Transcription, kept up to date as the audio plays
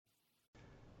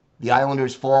The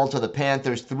Islanders fall to the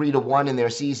Panthers 3-1 in their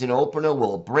season opener.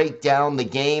 We'll break down the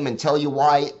game and tell you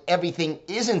why everything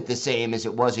isn't the same as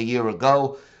it was a year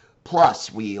ago.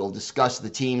 Plus, we'll discuss the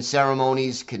team's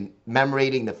ceremonies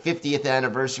commemorating the 50th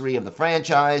anniversary of the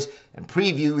franchise and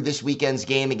preview this weekend's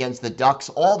game against the Ducks.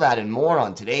 All that and more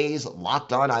on today's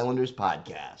Locked On Islanders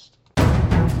podcast.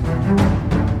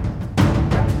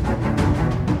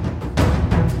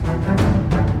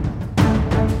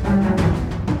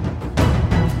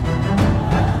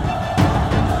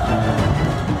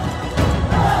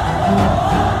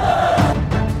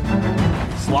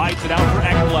 Slides it out for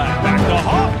Ekblad. Back to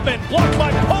Hoffman. Blocked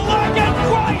by Polak and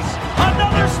Price.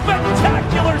 Another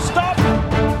spectacular stop.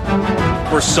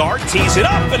 Broussard tees it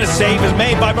up and a save is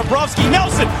made by Bobrovsky.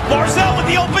 Nelson. Barzal with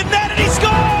the open net and he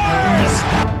scores!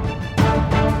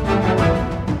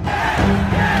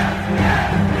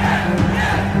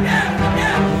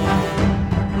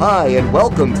 Hi, and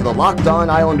welcome to the Locked On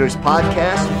Islanders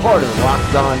podcast, part of the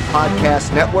Locked On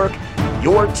Podcast Network,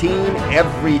 your team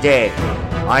every day.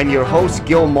 I'm your host,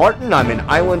 Gil Martin. I'm an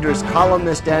Islanders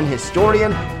columnist and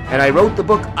historian, and I wrote the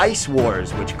book Ice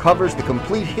Wars, which covers the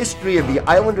complete history of the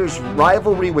Islanders'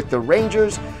 rivalry with the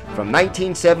Rangers from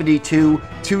 1972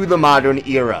 to the modern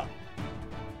era.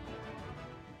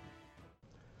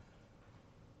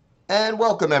 And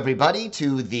welcome, everybody,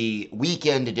 to the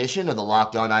weekend edition of the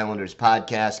Locked On Islanders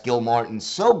podcast. Gil Martin,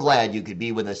 so glad you could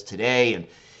be with us today, and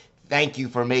thank you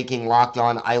for making Locked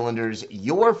On Islanders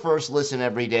your first listen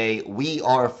every day. We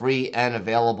are free and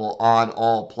available on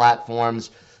all platforms.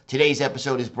 Today's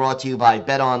episode is brought to you by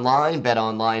BetOnline.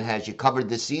 BetOnline has you covered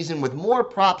this season with more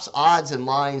props, odds, and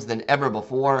lines than ever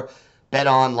before.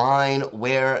 BetOnline,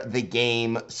 where the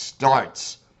game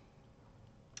starts.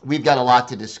 We've got a lot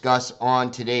to discuss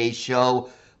on today's show.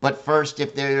 But first,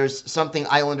 if there's something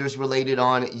Islanders related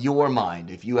on your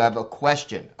mind, if you have a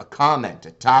question, a comment,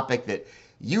 a topic that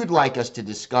you'd like us to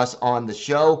discuss on the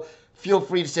show, feel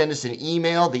free to send us an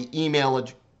email. The email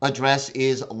address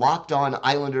is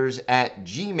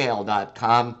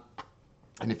lockedonislanders@gmail.com.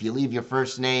 And if you leave your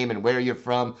first name and where you're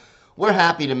from, we're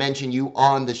happy to mention you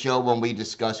on the show when we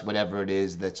discuss whatever it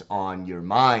is that's on your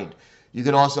mind. You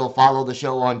can also follow the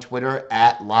show on Twitter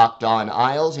at Locked On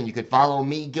Isles, and you can follow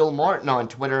me, Gil Martin, on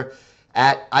Twitter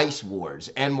at Ice Wars,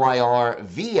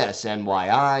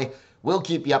 NYRVSNYI. We'll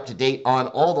keep you up to date on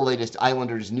all the latest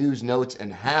Islanders news, notes,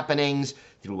 and happenings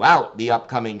throughout the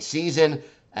upcoming season.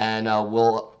 And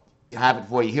we'll have it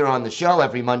for you here on the show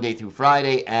every Monday through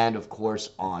Friday and, of course,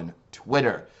 on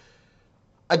Twitter.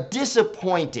 A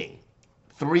disappointing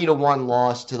 3-1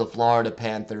 loss to the Florida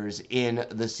Panthers in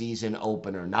the season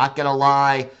opener. Not going to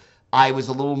lie, I was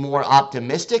a little more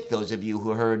optimistic. Those of you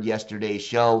who heard yesterday's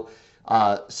show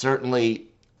certainly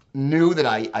knew that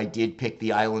I did pick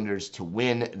the Islanders to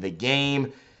win the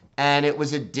game, and it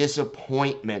was a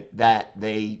disappointment that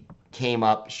they came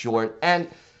up short. And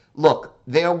look,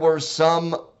 there were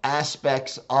some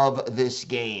aspects of this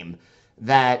game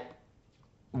that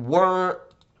were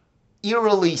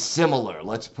eerily similar,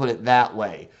 let's put it that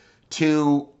way,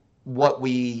 to what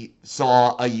we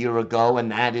saw a year ago,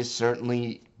 and that is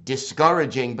certainly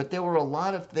discouraging. But there were a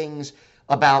lot of things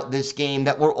about this game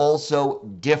that were also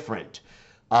different.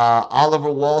 Oliver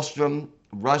Wahlstrom,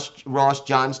 Ross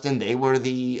Johnston, they were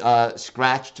the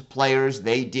scratched players.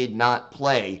 They did not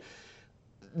play.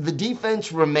 The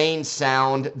defense remained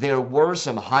sound. There were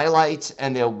some highlights,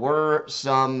 and there were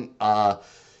some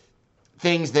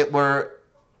things that were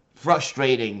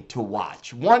frustrating to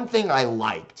watch. One thing I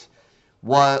liked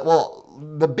was,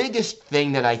 the biggest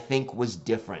thing that I think was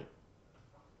different.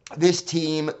 This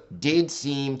team did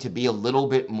seem to be a little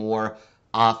bit more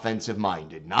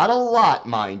offensive-minded. Not a lot,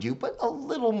 mind you, but a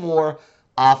little more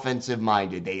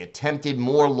offensive-minded. They attempted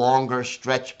more longer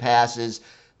stretch passes.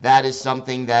 That is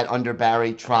something that under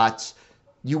Barry Trotz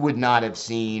you would not have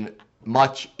seen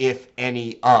much, if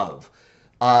any, of.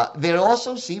 They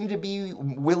also seem to be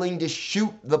willing to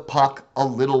shoot the puck a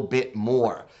little bit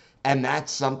more. And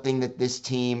that's something that this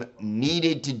team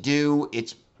needed to do.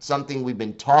 It's something we've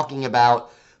been talking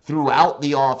about throughout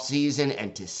the offseason.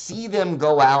 And to see them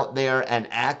go out there and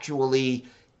actually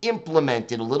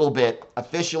implement it a little bit.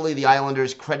 Officially, the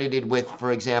Islanders credited with,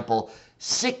 for example,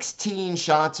 16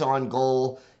 shots on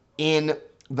goal in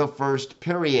the first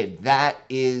period. That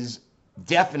is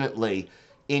definitely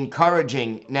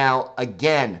encouraging. Now,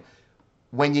 again,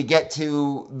 when you get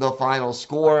to the final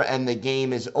score and the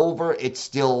game is over, it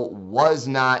still was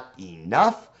not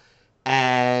enough.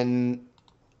 And,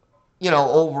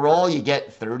 overall, you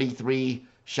get 33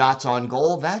 shots on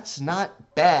goal. That's not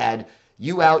bad.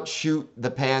 You outshoot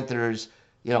the Panthers,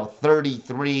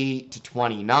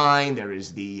 33-29. There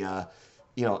is the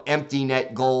empty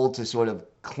net goal to sort of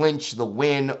clinch the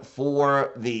win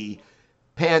for the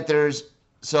Panthers.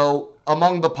 So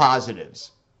among the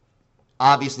positives,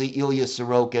 obviously Ilya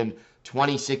Sorokin,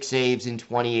 26 saves in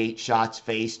 28 shots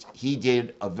faced. He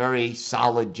did a very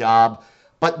solid job.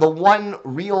 But the one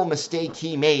real mistake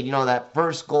he made, that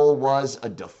first goal was a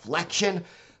deflection,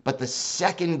 but the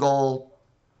second goal,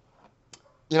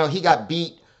 he got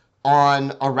beat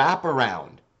on a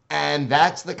wraparound. And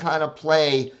that's the kind of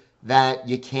play that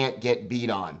you can't get beat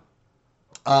on.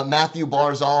 Matthew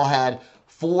Barzal had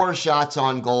 4 shots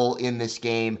on goal in this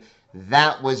game.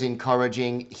 That was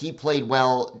encouraging. He played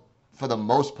well for the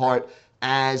most part,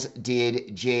 as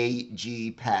did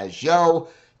J.G. Pageau.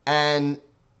 And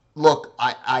look,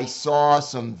 I saw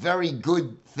some very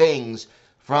good things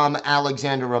from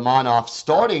Alexander Romanov,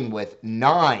 starting with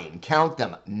 9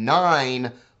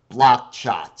 blocked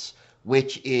shots,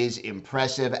 which is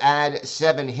impressive. Add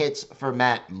 7 hits for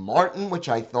Matt Martin, which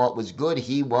I thought was good.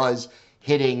 He was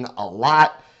hitting a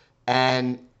lot.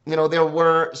 And, there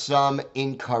were some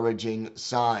encouraging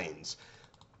signs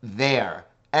there.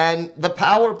 And the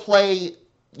power play,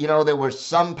 there were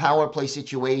some power play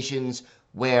situations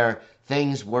where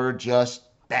things were just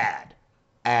bad.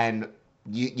 And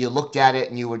you looked at it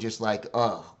and you were just like,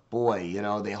 oh, boy,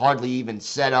 they hardly even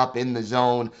set up in the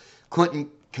zone, couldn't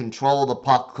control the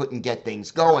puck, couldn't get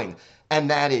things going. And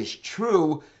that is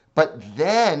true. But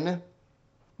then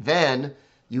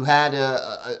you had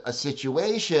a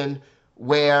situation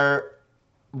where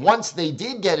once they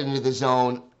did get into the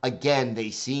zone, again, they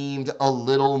seemed a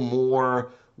little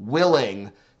more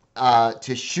willing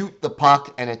to shoot the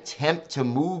puck and attempt to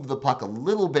move the puck a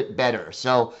little bit better.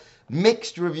 So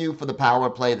mixed review for the power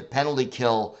play. The penalty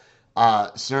kill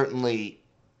certainly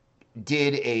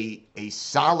did a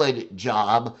solid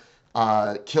job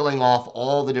killing off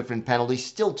all the different penalties.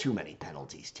 Still too many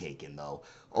penalties taken, though,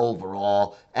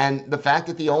 overall. And the fact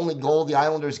that the only goal the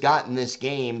Islanders got in this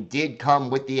game did come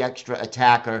with the extra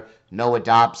attacker, Noah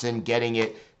Dobson, getting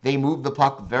it. They moved the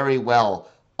puck very well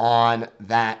on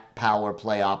that power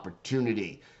play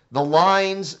opportunity. The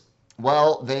lines,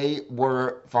 well, they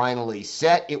were finally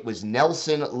set. It was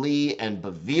Nelson, Lee, and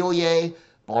Beauvillier,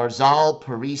 Barzal,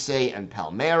 Parise, and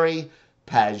Palmieri,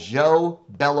 Pageau,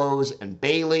 Bellows, and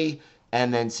Bailey,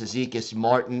 and then Cizikas,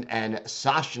 Martin, and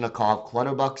Soshnikov.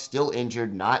 Clutterbuck still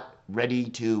injured, not ready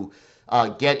to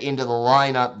get into the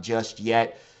lineup just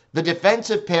yet. The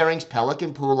defensive pairings, Pelech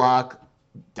and Pulak,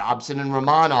 Dobson and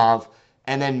Romanov,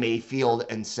 and then Mayfield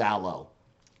and Salo.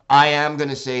 I am going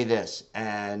to say this,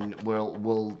 and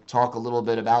we'll talk a little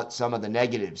bit about some of the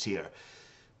negatives here.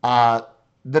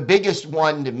 The biggest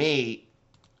one to me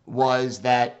was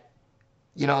that,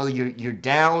 you're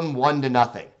down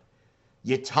 1-0.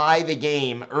 You tie the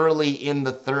game early in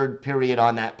the third period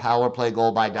on that power play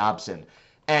goal by Dobson.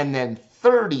 And then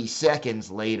 30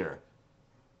 seconds later,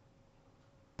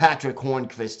 Patrick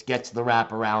Hornqvist gets the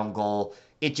wraparound goal.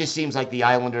 It just seems like the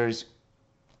Islanders,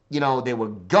 they were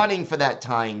gunning for that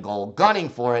tying goal, gunning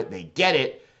for it. They get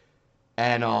it,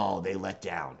 and they let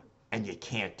down. And you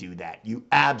can't do that. You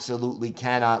absolutely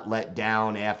cannot let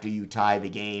down after you tie the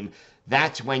game.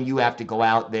 That's when you have to go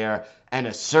out there and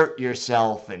assert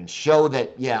yourself and show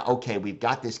that, yeah, okay, we've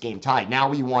got this game tied. Now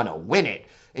we want to win it.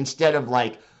 Instead of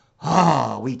like,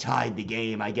 we tied the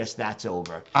game, I guess that's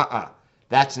over.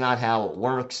 That's not how it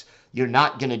works. You're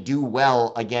not going to do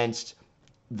well against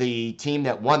the team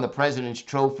that won the President's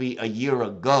Trophy a year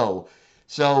ago.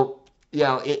 So,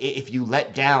 if you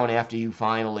let down after you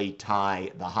finally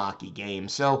tie the hockey game.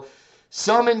 So,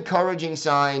 some encouraging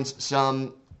signs,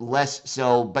 some less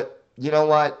so. But you know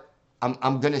what?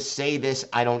 I'm going to say this.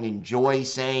 I don't enjoy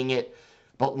saying it.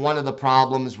 But one of the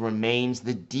problems remains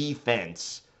the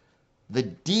defense. The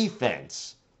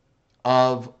defense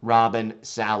of Robin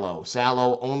Salo.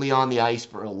 Salo only on the ice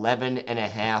for 11 and a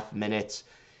half minutes.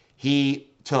 He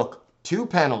took 2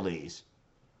 penalties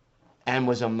and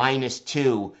was a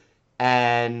 -2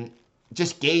 and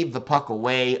just gave the puck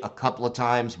away a couple of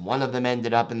times. One of them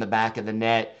ended up in the back of the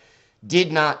net.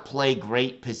 Did not play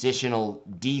great positional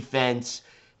defense.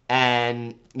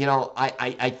 And,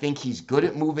 I think he's good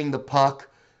at moving the puck,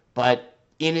 but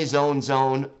in his own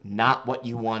zone, not what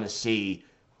you want to see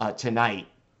tonight.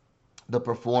 The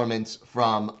performance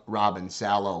from Robin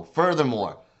Salo.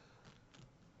 Furthermore,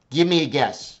 give me a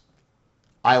guess.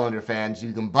 Islander fans,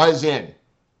 you can buzz in.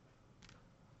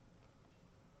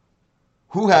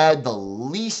 Who had the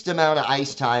least amount of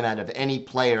ice time out of any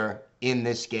player in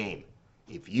this game?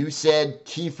 If you said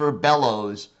Kiefer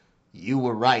Bellows, you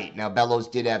were right. Now, Bellows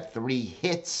did have 3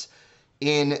 hits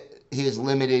in his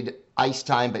limited ice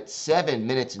time, but 7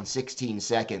 minutes and 16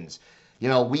 seconds.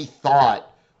 We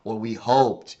thought, or we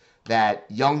hoped, that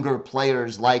younger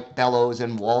players like Bellows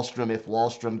and Wahlstrom, if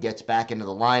Wahlstrom gets back into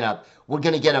the lineup, we're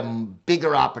going to get a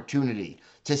bigger opportunity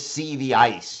to see the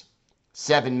ice.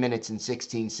 7 minutes and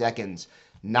 16 seconds,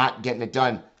 not getting it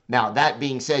done. Now, that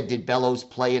being said, did Bellows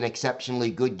play an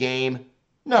exceptionally good game?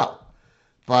 No.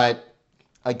 But,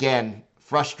 again,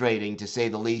 frustrating to say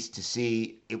the least to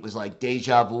see it was like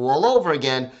deja vu all over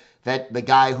again that the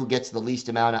guy who gets the least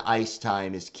amount of ice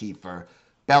time is Kiefer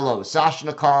Bellows.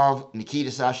 Nikita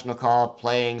Soshnikov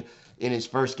playing in his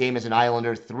first game as an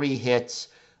Islander, 3 hits,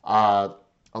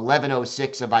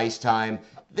 11:06 of ice time.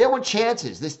 There were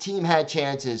chances. This team had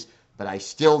chances, but I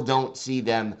still don't see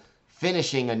them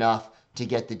finishing enough to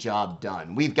get the job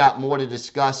done. We've got more to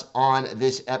discuss on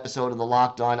this episode of the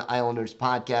Locked On Islanders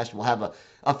podcast. We'll have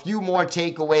a few more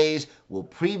takeaways. We'll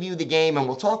preview the game, and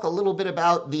we'll talk a little bit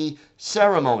about the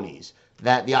ceremonies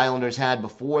that the Islanders had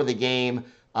before the game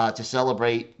to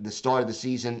celebrate the start of the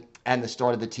season and the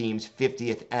start of the team's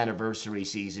 50th anniversary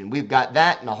season. We've got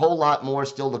that and a whole lot more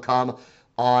still to come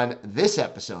on this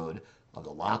episode of the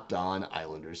Locked On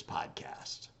Islanders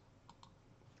podcast.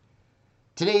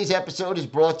 Today's episode is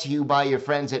brought to you by your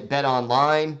friends at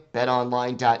BetOnline.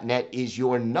 BetOnline.net is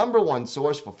your #1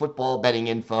 source for football betting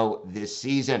info this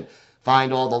season.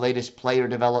 Find all the latest player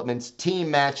developments,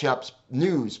 team matchups,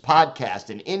 news, podcasts,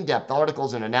 and in-depth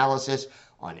articles and analysis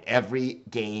on every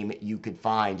game you could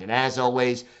find. And as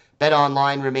always,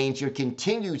 BetOnline remains your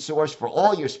continued source for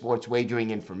all your sports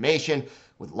wagering information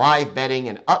with live betting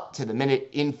and up-to-the-minute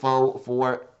info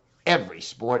for every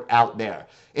sport out there.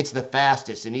 It's the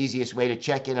fastest and easiest way to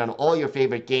check in on all your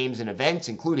favorite games and events,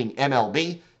 including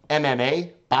MLB,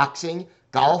 MMA, boxing,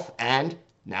 golf, and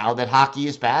now that hockey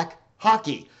is back,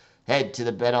 hockey. Head to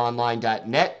the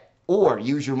betonline.net or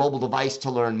use your mobile device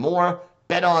to learn more.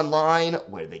 BetOnline,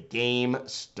 where the game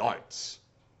starts.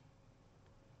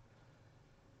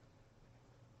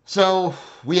 So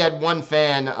we had one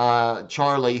fan,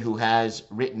 Charlie, who has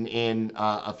written in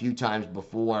a few times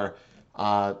before,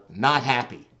 not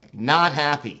happy.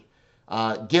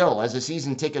 Gil, as a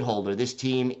season ticket holder, this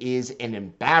team is an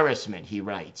embarrassment, he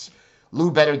writes. Lou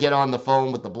better get on the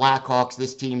phone with the Blackhawks.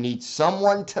 This team needs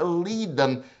someone to lead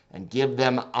them and give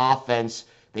them offense.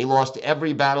 They lost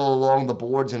every battle along the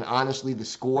boards, and honestly, the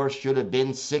score should have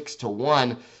been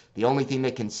 6-1. The only thing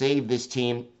that can save this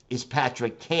team is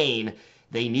Patrick Kane.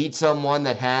 They need someone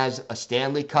that has a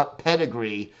Stanley Cup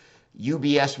pedigree.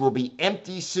 UBS will be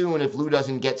empty soon if Lou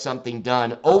doesn't get something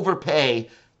done. Overpay,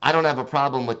 I don't have a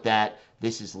problem with that.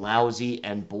 This is lousy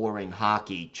and boring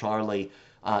hockey. Charlie,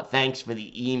 thanks for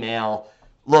the email.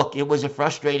 Look, it was a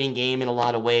frustrating game in a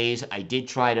lot of ways. I did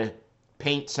try to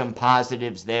paint some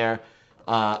positives there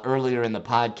earlier in the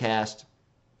podcast.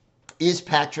 Is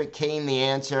Patrick Kane the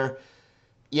answer?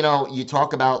 You know, you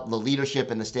talk about the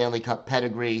leadership and the Stanley Cup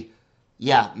pedigree.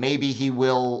 Yeah, maybe he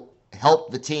will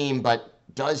help the team, but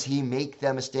does he make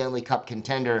them a Stanley Cup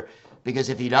contender? Because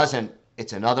if he doesn't,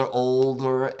 it's another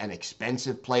older and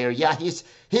expensive player. Yeah,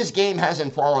 his game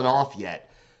hasn't fallen off yet,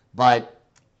 but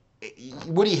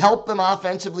would he help them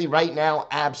offensively right now?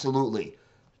 Absolutely.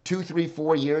 2, 3,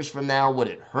 4 years from now, would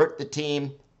it hurt the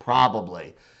team?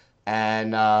 Probably.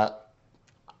 And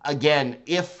again,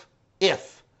 if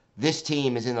this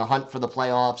team is in the hunt for the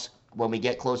playoffs when we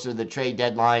get closer to the trade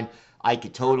deadline, I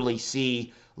could totally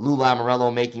see Lou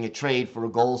Lamoriello making a trade for a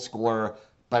goal scorer,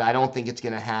 but I don't think it's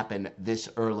going to happen this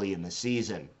early in the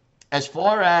season. As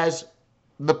far as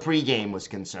the pregame was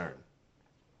concerned,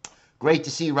 great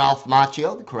to see Ralph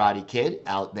Macchio, the Karate Kid,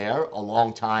 out there, a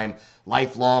long-time,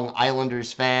 lifelong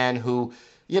Islanders fan who,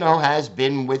 has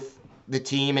been with the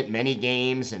team at many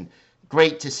games, and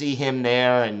great to see him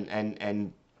there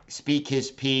and speak his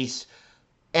piece.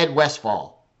 Ed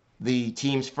Westfall, the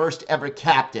team's first ever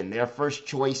captain, their first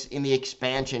choice in the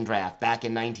expansion draft back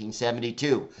in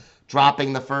 1972.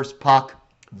 Dropping the first puck,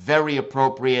 very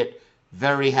appropriate,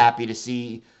 very happy to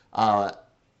see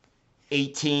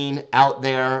 18 out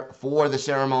there for the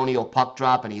ceremonial puck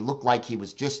drop, and he looked like he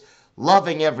was just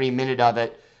loving every minute of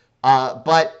it.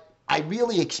 But I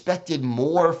really expected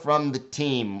more from the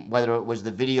team, whether it was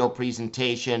the video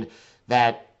presentation,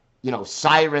 that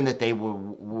siren that they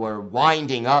were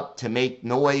winding up to make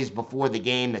noise before the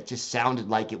game that just sounded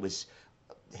like it was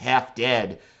half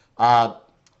dead.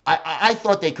 I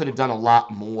thought they could have done a lot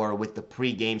more with the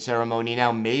pregame ceremony.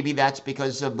 Now, maybe that's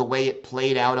because of the way it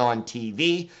played out on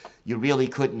TV. You really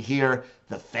couldn't hear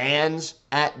the fans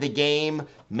at the game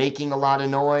making a lot of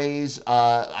noise.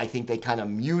 I think they kind of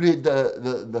muted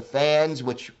the fans,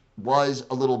 which was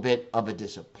a little bit of a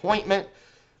disappointment.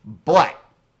 But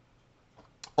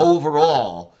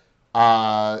overall,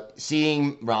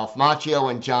 seeing Ralph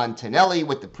Macchio and John Tonelli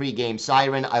with the pregame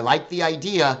siren, I like the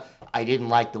idea I didn't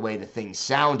like the way the thing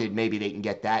sounded. Maybe they can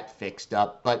get that fixed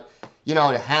up. But,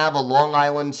 to have a Long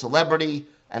Island celebrity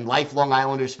and lifelong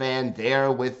Islanders fan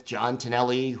there with John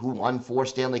Tonelli, who won 4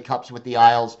 Stanley Cups with the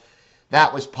Isles,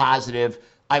 that was positive.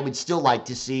 I would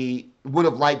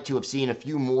have liked to have seen a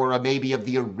few more, maybe of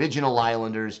the original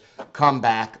Islanders come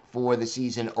back for the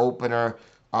season opener,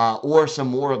 or some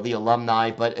more of the alumni.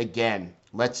 But again,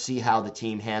 let's see how the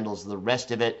team handles the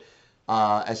rest of it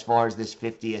as far as this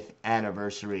 50th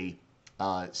anniversary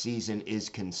season is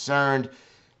concerned.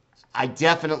 I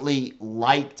definitely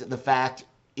liked the fact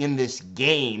in this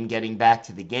game, getting back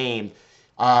to the game,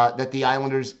 that the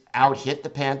Islanders out-hit the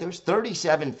Panthers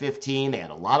 37-15. They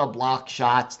had a lot of block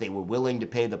shots. They were willing to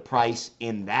pay the price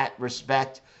in that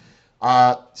respect.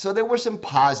 So there were some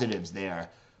positives there.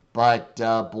 But,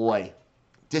 boy,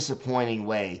 disappointing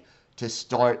way to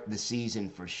start the season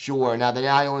for sure. Now, the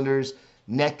Islanders'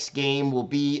 next game will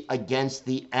be against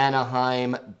the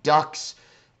Anaheim Ducks.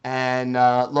 And,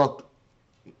 look,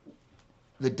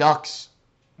 the Ducks,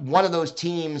 one of those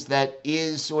teams that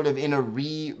is sort of in a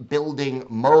rebuilding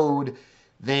mode.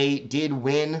 They did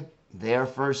win their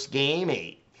first game,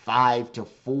 a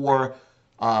 5-4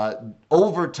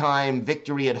 overtime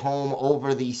victory at home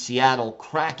over the Seattle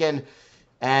Kraken.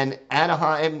 And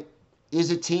Anaheim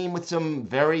is a team with some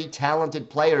very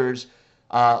talented players.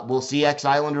 We'll see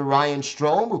ex-Islander Ryan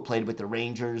Strome, who played with the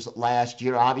Rangers last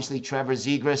year. Obviously, Trevor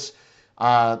Zegras,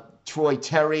 Troy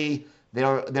Terry. There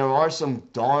are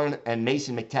and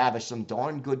Mason McTavish, some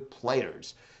darn good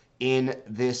players in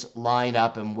this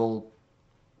lineup, and we'll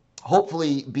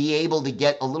hopefully be able to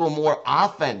get a little more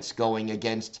offense going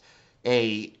against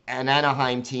an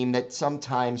Anaheim team that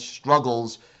sometimes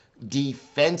struggles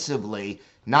defensively.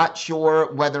 Not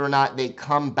sure whether or not they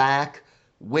come back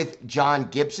with John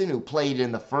Gibson, who played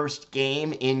in the first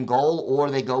game, in goal, or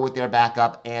they go with their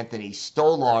backup, Anthony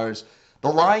Stolarz. The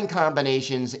line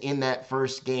combinations in that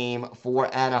first game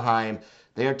for Anaheim,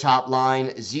 their top line,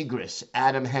 Zegras,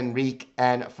 Adam Henrique,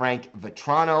 and Frank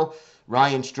Vetrano.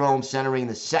 Ryan Strome centering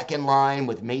the second line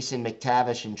with Mason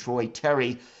McTavish and Troy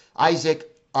Terry.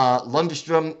 Isaac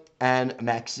Lundestrom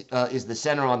is the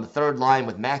center on the third line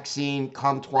with Maxime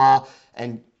Comtois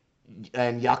and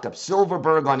Jakob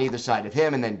Silverberg on either side of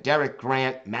him. And then Derek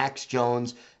Grant, Max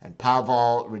Jones, and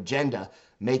Pavel Regenda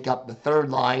make up the third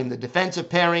line. The defensive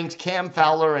pairings, Cam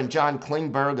Fowler and John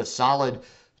Klingberg, a solid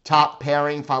top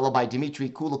pairing, followed by Dmitry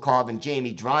Kulikov and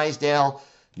Jamie Drysdale.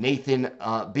 Nathan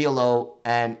Bielo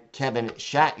and Kevin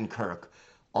Shattenkirk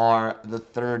are the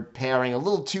third pairing. A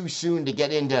little too soon to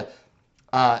get into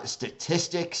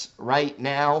statistics right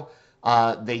now.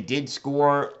 They did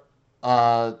score,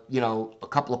 a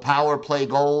couple of power play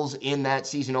goals in that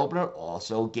season opener.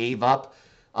 Also gave up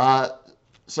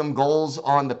some goals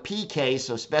on the PK,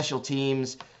 so special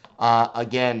teams,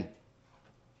 again,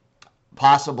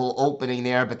 possible opening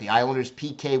there, but the Islanders'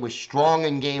 PK was strong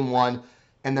in game one,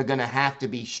 and they're going to have to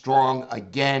be strong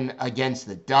again against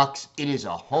the Ducks. It is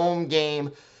a home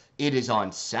game. It is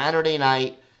on Saturday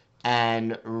night,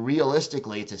 and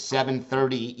realistically, it's a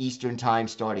 7:30 Eastern time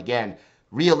start again.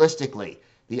 Realistically,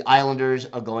 the Islanders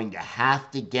are going to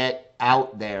have to get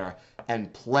out there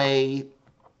and play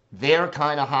their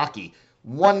kind of hockey.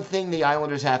 One thing the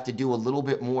Islanders have to do a little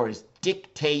bit more is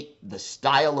dictate the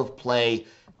style of play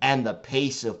and the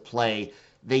pace of play.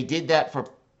 They did that for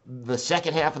the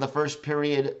second half of the first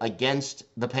period against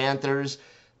the Panthers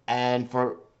and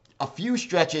for a few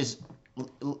stretches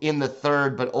in the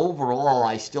third, but overall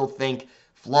I still think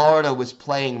Florida was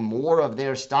playing more of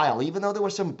their style. Even though there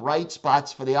were some bright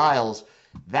spots for the Isles,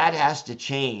 that has to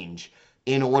change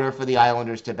in order for the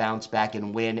Islanders to bounce back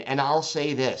and win. And I'll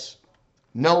say this,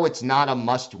 no, it's not a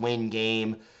must-win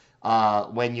game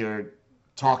when you're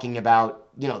talking about,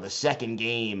 the second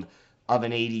game of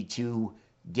an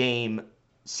 82-game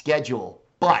schedule.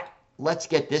 But let's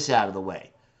get this out of the way.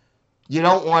 You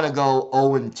don't want to go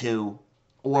 0-2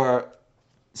 or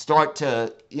start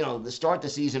the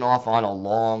season off on a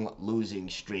long losing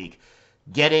streak.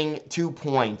 Getting 2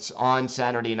 points on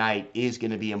Saturday night is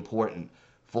going to be important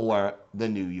for the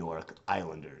New York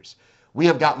Islanders. We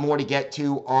have got more to get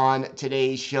to on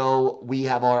today's show. We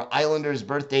have our Islanders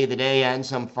birthday of the day and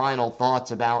some final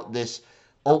thoughts about this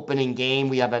opening game.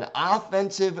 We have an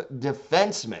offensive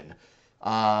defenseman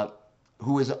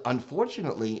who is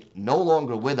unfortunately no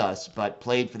longer with us, but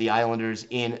played for the Islanders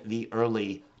in the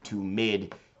early to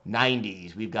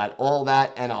mid-90s. We've got all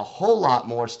that and a whole lot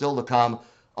more still to come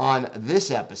on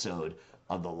this episode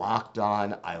of the Locked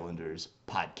On Islanders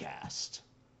podcast.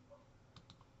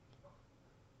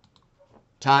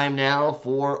 Time now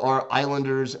for our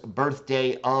Islanders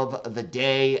birthday of the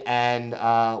day. And,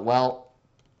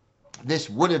 this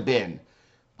would have been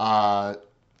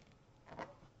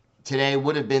Today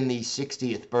would have been the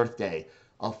 60th birthday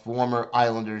of former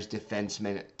Islanders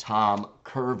defenseman Tom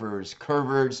Kurvers.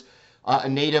 Kurvers, a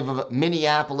native of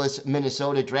Minneapolis,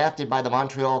 Minnesota, drafted by the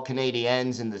Montreal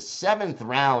Canadiens in the 7th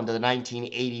round of the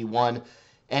 1981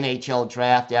 NHL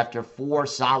draft after 4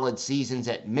 solid seasons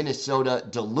at Minnesota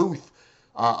Duluth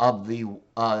of the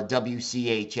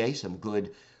WCHA, some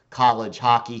good college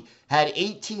hockey, had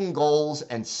 18 goals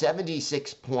and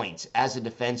 76 points as a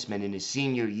defenseman in his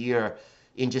senior year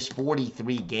in just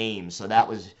 43 games. So that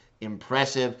was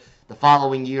impressive. The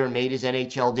following year made his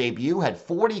NHL debut, had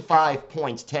 45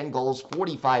 points, 10 goals,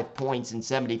 45 points in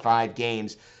 75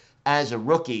 games as a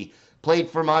rookie. Played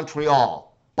for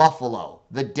Montreal, Buffalo,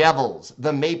 the Devils,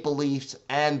 the Maple Leafs,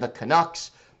 and the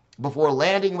Canucks before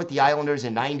landing with the Islanders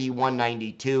in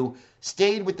 91-92.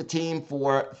 Stayed with the team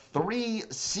for 3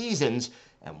 seasons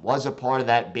and was a part of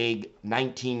that big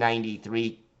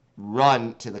 1993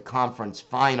 run to the conference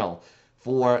final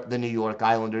for the New York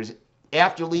Islanders.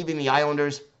 After leaving the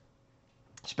Islanders,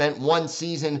 spent 1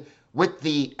 season with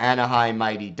the Anaheim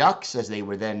Mighty Ducks, as they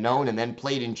were then known, and then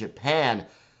played in Japan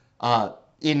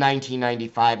in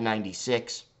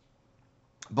 1995-96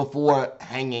 before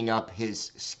hanging up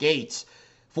his skates.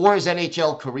 For his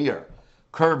NHL career,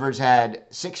 Kurvers had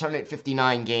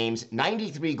 659 games,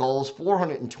 93 goals,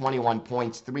 421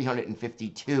 points,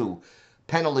 352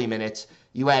 penalty minutes.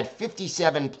 You had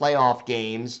 57 playoff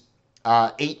games,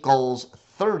 8 goals,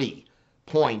 30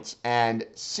 points, and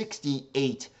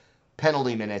 68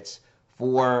 penalty minutes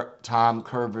for Tom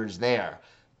Kurvers there.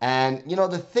 And, you know,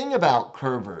 the thing about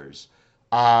Kurvers,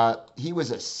 he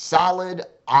was a solid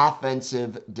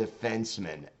offensive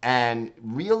defenseman and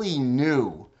really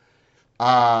knew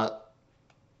how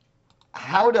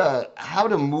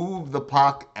to move the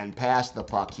puck and pass the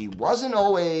puck. He wasn't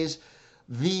always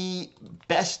the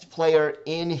best player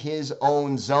in his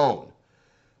own zone,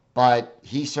 but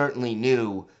he certainly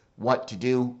knew what to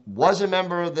do. Was a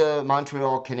member of the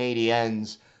Montreal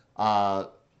Canadiens,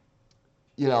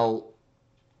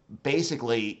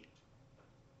 basically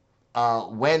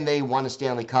when they won a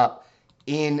Stanley Cup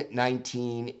in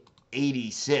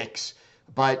 1986,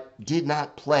 but did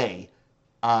not play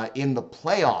in the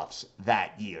playoffs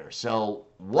that year. So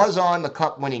was on the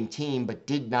Cup-winning team, but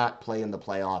did not play in the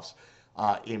playoffs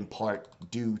in part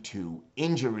due to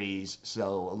injuries.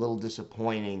 So a little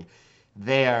disappointing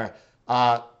there.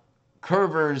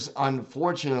 Kurvers,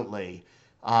 unfortunately,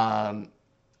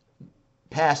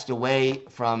 passed away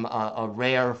from a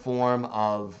rare form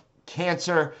of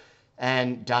cancer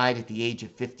and died at the age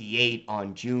of 58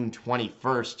 on June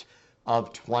 21st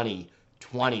of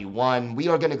 2021. We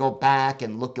are going to go back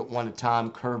and look at one of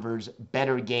Tom Kurvers'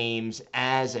 better games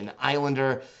as an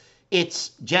Islander. It's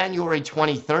January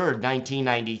 23rd,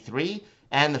 1993,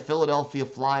 and the Philadelphia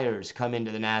Flyers come into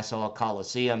the Nassau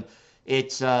Coliseum.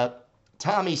 It's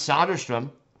Tommy Soderstrom,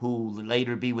 who will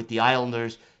later be with the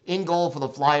Islanders, in goal for the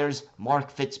Flyers. Mark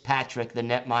Fitzpatrick, the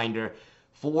netminder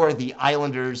for the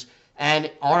Islanders.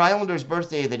 And our Islanders'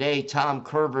 birthday of the day, Tom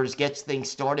Kurvers, gets things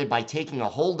started by taking a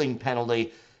holding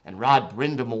penalty, and Rod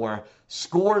Brind'Amour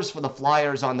scores for the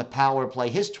Flyers on the power play.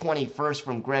 His 21st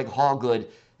from Greg Hawgood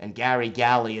and Gary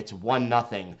Galley. It's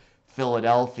 1-0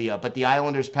 Philadelphia. But the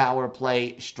Islanders' power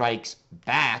play strikes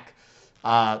back,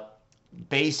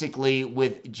 basically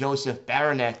with Joseph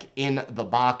Baranek in the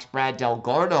box. Brad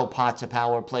Delgardo pots a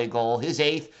power play goal, his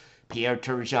 8th. Pierre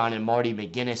Turgeon and Marty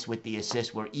McGuinness with the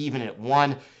assist were even at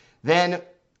 1. Then,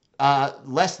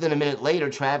 less than a minute later,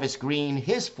 Travis Green,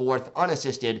 his 4th,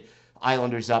 unassisted.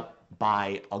 Islanders up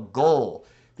by a goal.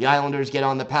 The Islanders get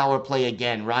on the power play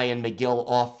again. Ryan McGill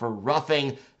off for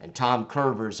roughing, and Tom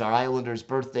Kurvers, our Islanders'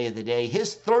 birthday of the day,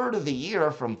 his 3rd of the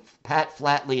year from Pat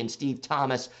Flatley and Steve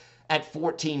Thomas at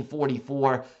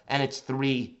 14:44, and it's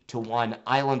 3-1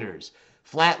 Islanders.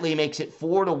 Flatley makes it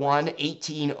 4-1,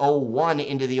 18:01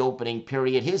 into the opening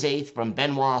period. His 8th from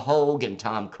Benoit Hogue and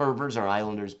Tom Kurvers, our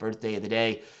Islanders' birthday of the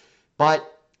day. But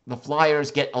the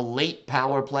Flyers get a late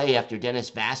power play after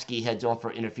Dennis Vasky heads off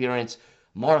for interference.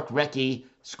 Mark Recchi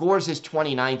scores his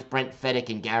 29th. Brent Fedek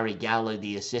and Gary Galley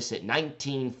the assist at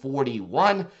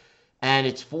 19:41, and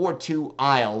it's 4-2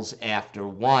 Isles after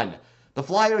 1. The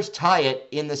Flyers tie it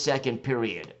in the second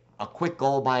period. A quick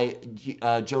goal by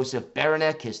Joseph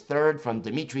Baranek, his 3rd from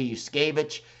Dmitry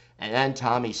Yushkevich, and then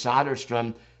Tommy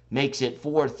Soderstrom makes it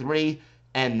 4-3,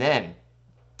 and then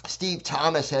Steve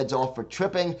Thomas heads off for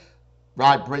tripping.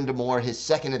 Rod Brind'Amour, his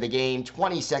 2nd of the game,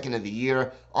 22nd of the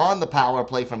year, on the power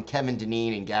play from Kevin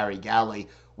Dineen and Gary Galley.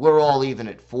 We're all even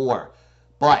at 4.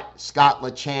 But Scott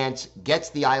LaChance gets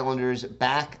the Islanders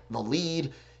back the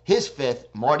lead. His 5th,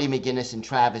 Marty McGuinness and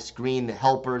Travis Green, the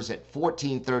helpers, at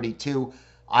 14:32.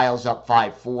 Isles up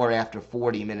 5-4 after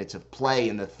 40 minutes of play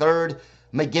in the third.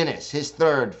 McGinnis, his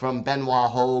third from Benoit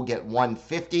Hogue at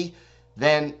 150.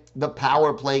 Then the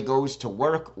power play goes to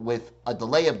work with a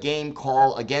delay of game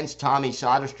call against Tommy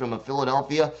Soderstrom of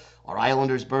Philadelphia. Our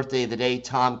Islanders' birthday of the day,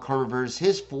 Tom Kurvers,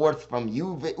 his fourth from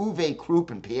Uwe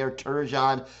Krupp and Pierre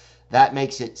Turgeon. That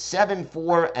makes it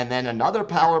 7-4, and then another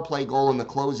power play goal in the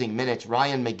closing minutes.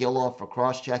 Ryan McGilloff for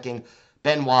cross-checking.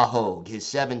 Benoit Hogue, his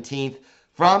 17th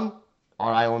from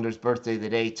our Islanders' birthday of the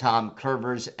day, Tom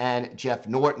Kurvers and Jeff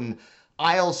Norton.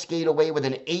 Isles skate away with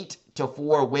an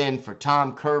 8-4 win for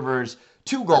Tom Kurvers.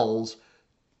 2 goals,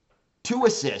 2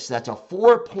 assists. That's a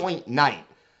 4-point night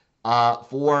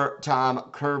for Tom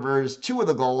Kurvers. 2 of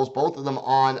the goals, both of them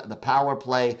on the power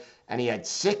play, and he had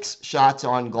 6 shots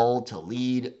on goal to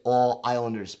lead all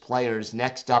Islanders players.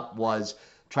 Next up was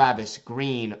Travis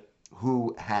Green,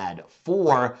 who had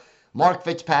 4. Mark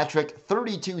Fitzpatrick,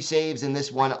 32 saves in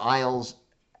this one. Isles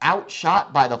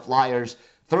outshot by the Flyers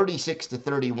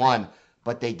 36-31,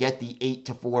 but they get the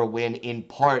 8-4 win in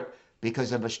part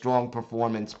because of a strong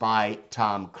performance by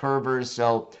Tom Kurvers.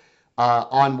 So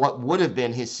on what would have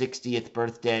been his 60th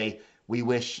birthday, we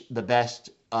wish the best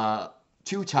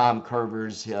to Tom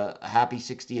Kurvers. A happy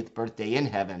 60th birthday in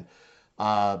heaven.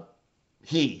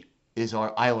 He is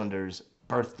our Islanders'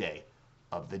 birthday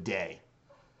of the day.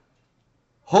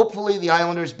 Hopefully the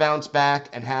Islanders bounce back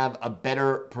and have a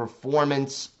better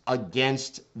performance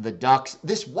against the Ducks.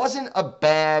 This wasn't a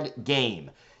bad game.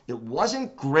 It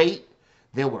wasn't great.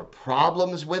 There were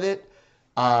problems with it.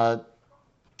 The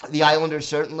Islanders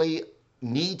certainly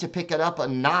need to pick it up a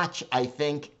notch, I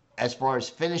think, as far as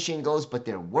finishing goes, but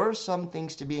there were some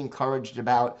things to be encouraged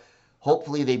about.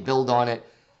 Hopefully they build on it.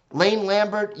 Lane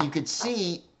Lambert, you could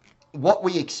see what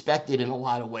we expected in a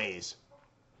lot of ways.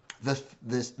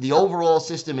 The overall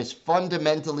system is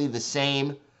fundamentally the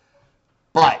same,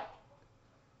 but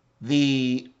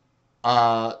the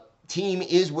team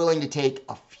is willing to take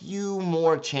a few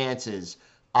more chances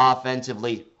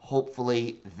offensively.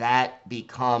 Hopefully that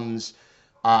becomes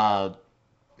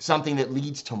something that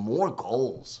leads to more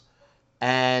goals.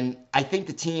 And I think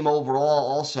the team overall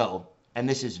also, and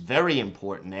this is very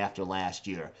important after last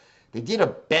year, they did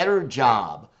a better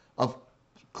job of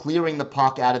clearing the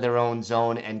puck out of their own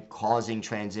zone and causing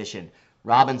transition.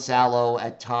 Robin Salo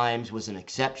at times was an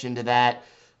exception to that.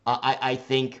 I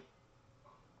think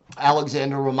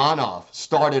Alexander Romanov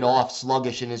started off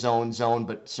sluggish in his own zone,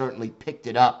 but certainly picked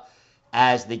it up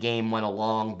as the game went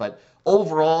along. But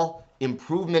overall,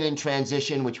 improvement in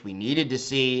transition, which we needed to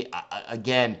see.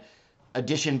 Again,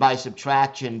 addition by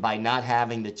subtraction by not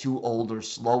having the 2 older,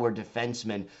 slower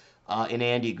defensemen in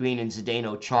Andy Green and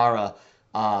Zdeno Chara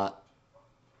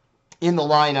in the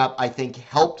lineup, I think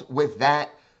helped with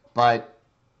that. But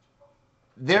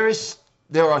there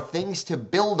are things to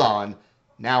build on.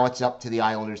 Now it's up to the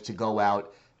Islanders to go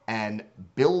out and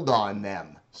build on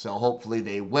them. So hopefully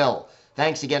they will.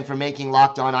 Thanks again for making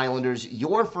Locked On Islanders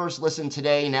your first listen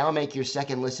today. Now make your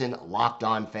second listen Locked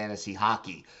On Fantasy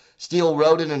Hockey. Steele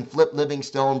Roden and Flip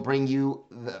Livingstone bring you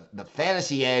the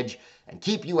fantasy edge and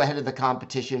keep you ahead of the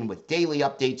competition with daily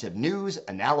updates of news,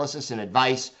 analysis, and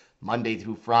advice Monday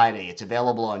through Friday. It's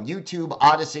available on YouTube,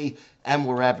 Odyssey, and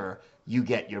wherever you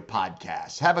get your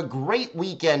podcasts. Have a great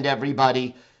weekend,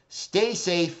 everybody. Stay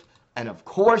safe, and of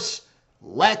course,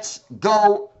 let's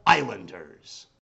go Islanders.